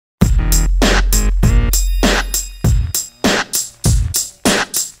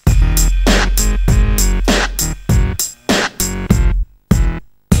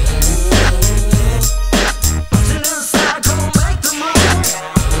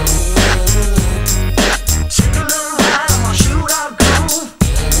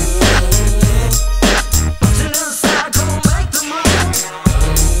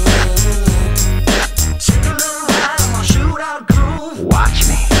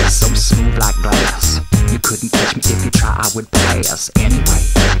smooth like glass. You couldn't catch me if you try, I would pass. Anyway,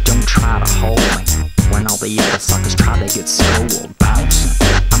 don't try to hold me when all the other suckers try to get schooled. Bouncing,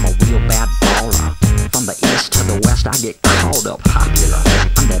 I'm a real bad baller. From the east to the west, I get called up popular.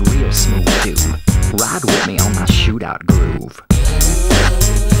 I'm that real smooth dude. Ride with me on my shootout groove.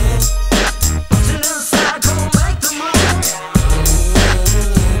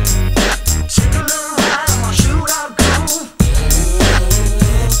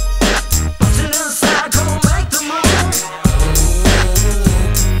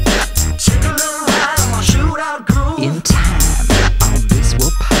 In time, all this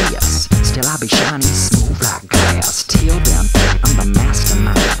will pay us. Still I'll be shining smooth like glass. Till then, I'm the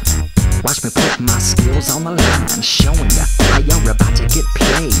mastermind. Watch me put my skills on the line, showing you how you're about to get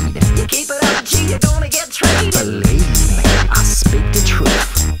played. You keep it up, G, you're gonna get traded. Believe me, I speak the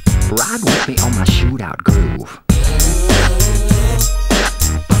truth. Ride with me on my shootout groove.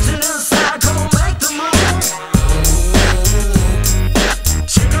 Bustin' inside, gonna make the move.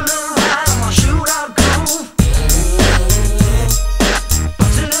 Take a little ride on my shootout groove.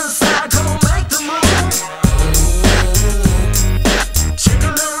 Bustin' inside, gonna make the move. Take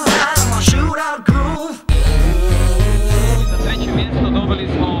a little ride on my shootout groove. Za treće mjesto dobili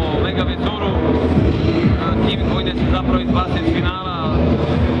smo Vizuru, tim koji nas je zapravo izbacio iz finala.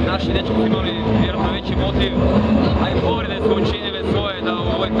 Naši dečki su imali vjerojatno veći motiv, a i povrede su učinile svoje da u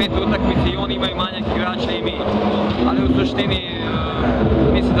ovoj petoj utakmici i oni imaju manjak igrača i mi. Ali u suštini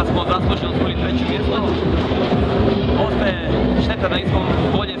mislim da smo zasluženo osvojili treće mjesto. Ostaje šteta da nismo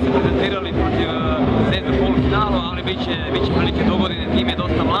bolje se prezentirali protiv Zvezde u polufinalu, ali bit će prilike dogodine. Tim je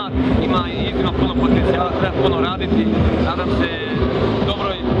dosta mlad, ima iznimno puno potencijala, treba puno raditi. Nadam se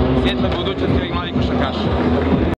dobroj, svjetloj budućnosti ovih mladih košarkaša.